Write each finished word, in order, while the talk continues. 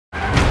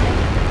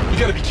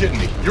gotta be kidding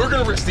me. You're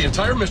gonna risk the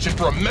entire mission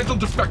for a mental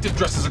defective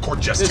dressed as a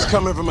court jester. This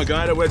coming from a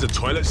guy that wears a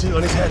toilet seat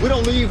on his head. We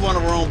don't leave one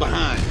of our own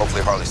behind.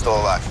 Hopefully Harley's still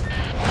alive.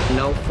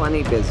 No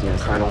funny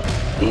business, Colonel.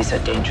 These are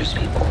dangerous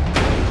people.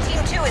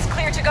 Team 2 is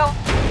clear to go.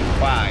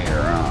 Fire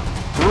on.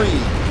 3,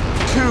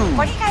 2.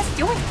 What are you guys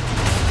doing?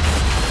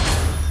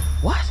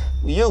 What?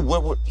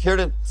 We're here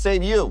to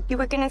save you. You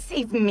were gonna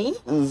save me?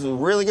 It was a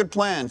really good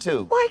plan,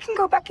 too. Well, I can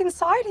go back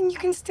inside and you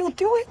can still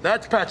do it.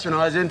 That's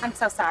patronizing. I'm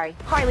so sorry.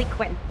 Harley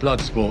Quinn. Blood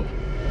sport.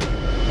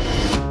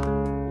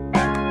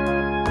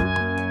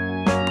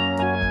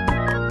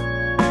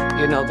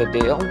 You know the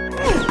deal.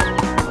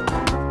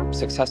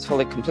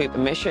 Successfully complete the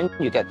mission,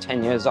 you get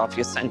 10 years off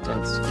your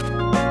sentence.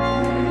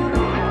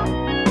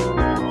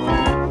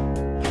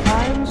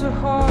 Times are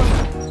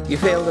hard. You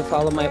fail to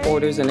follow my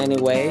orders in any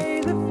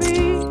way,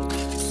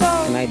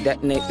 and I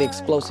detonate the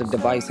explosive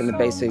device in the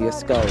base of your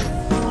skull.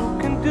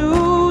 Can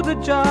do the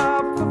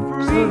job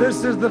for free. So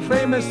this is the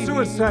famous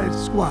Suicide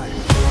Squad.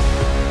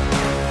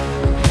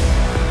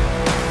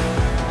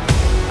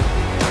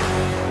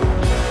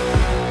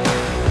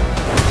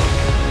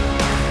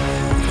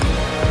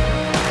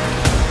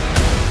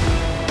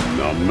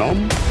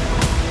 Nom.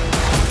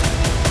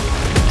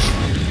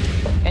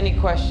 Any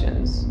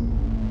questions?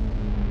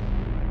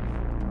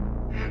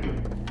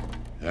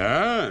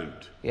 And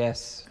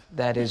Yes,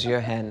 that is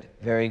your hand.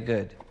 Very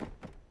good.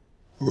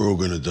 we're all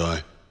gonna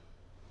die.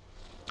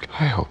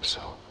 I hope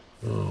so.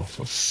 Oh,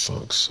 for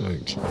fuck's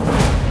sake.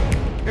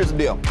 Here's the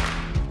deal.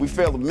 We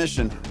fail the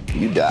mission,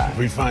 you die. If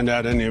we find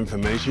out any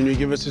information you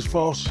give us is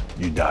false,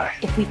 you die.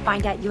 If we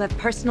find out you have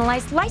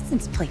personalized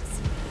license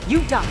plates,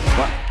 you die.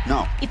 What?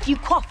 No. If you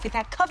cough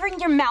without covering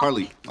your mouth.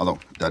 Harley, although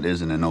that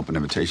isn't an open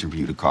invitation for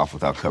you to cough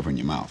without covering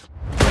your mouth.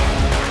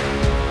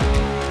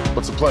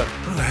 What's the plan?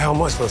 How the hell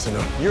am I supposed to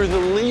know? You're the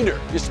leader.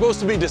 You're supposed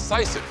to be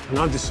decisive. And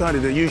I've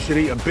decided that you should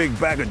eat a big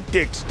bag of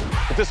dicks.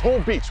 If this whole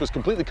beach was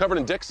completely covered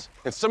in dicks,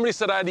 and somebody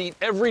said I'd eat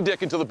every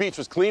dick until the beach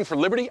was clean for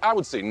liberty, I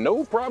would say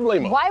no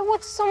problemo. Why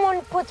would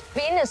someone put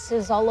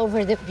penises all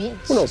over the beach?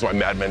 Who knows why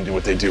madmen do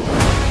what they do?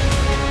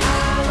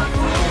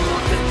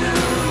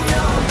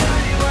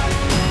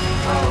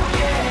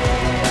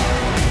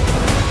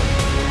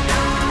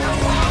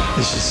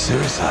 This is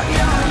suicide.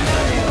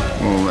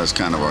 Well, that's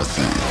kind of our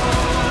thing.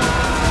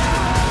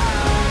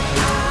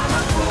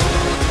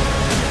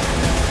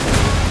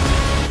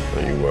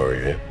 Don't you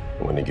worry, eh?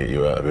 I'm gonna get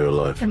you out of here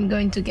alive. I'm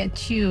going to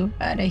get you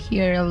out of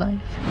here alive.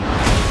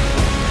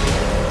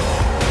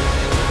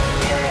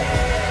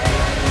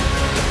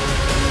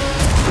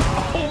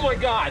 Oh my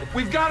God!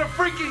 We've got a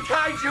freaking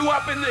kaiju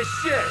up in this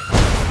shit!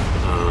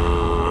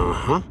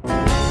 Uh-huh.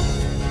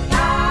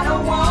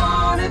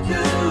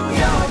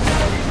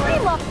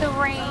 We love the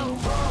rain.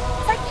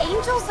 It's like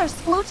angels are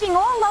splooching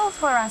all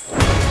over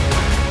us.